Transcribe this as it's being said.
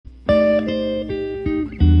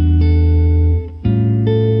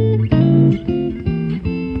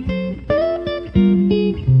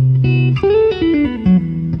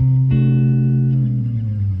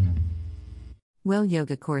Well,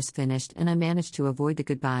 yoga course finished and I managed to avoid the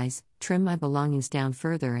goodbyes, trim my belongings down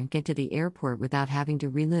further and get to the airport without having to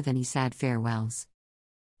relive any sad farewells.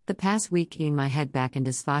 The past week getting my head back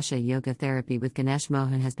into Svasha yoga therapy with Ganesh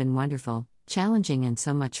Mohan has been wonderful, challenging and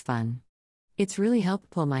so much fun. It's really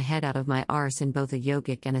helped pull my head out of my arse in both a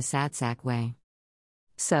yogic and a sad sack way.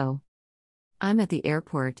 So, I'm at the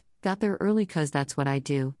airport, got there early cause that's what I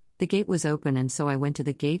do. The gate was open and so I went to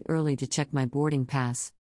the gate early to check my boarding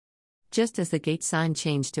pass. Just as the gate sign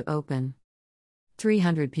changed to open,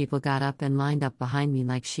 300 people got up and lined up behind me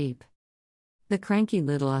like sheep. The cranky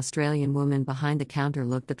little Australian woman behind the counter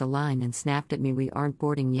looked at the line and snapped at me, "We aren't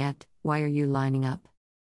boarding yet, why are you lining up?"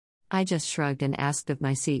 I just shrugged and asked if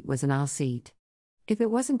my seat was an aisle seat. If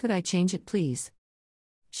it wasn't, could I change it please?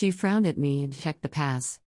 She frowned at me and checked the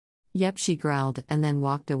pass. Yep, she growled and then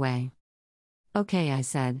walked away. Okay, I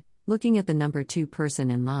said, looking at the number 2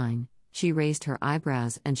 person in line. She raised her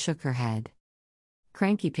eyebrows and shook her head.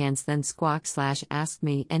 Cranky Pants then asked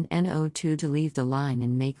me and NO2 to leave the line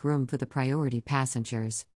and make room for the priority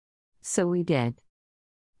passengers. So we did.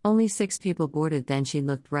 Only 6 people boarded, then she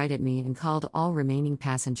looked right at me and called all remaining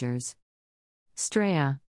passengers.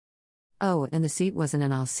 Straya. Oh, and the seat wasn't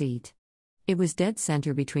an aisle seat. It was dead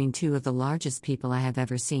center between 2 of the largest people I have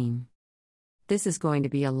ever seen. This is going to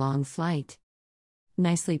be a long flight.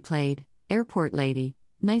 Nicely played, airport lady,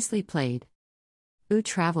 nicely played. Ooh,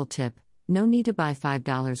 travel tip. No need to buy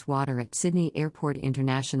 $5 water at Sydney Airport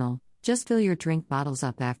International, just fill your drink bottles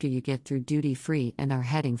up after you get through duty free and are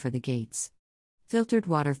heading for the gates. Filtered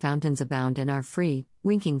water fountains abound and are free,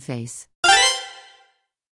 winking face.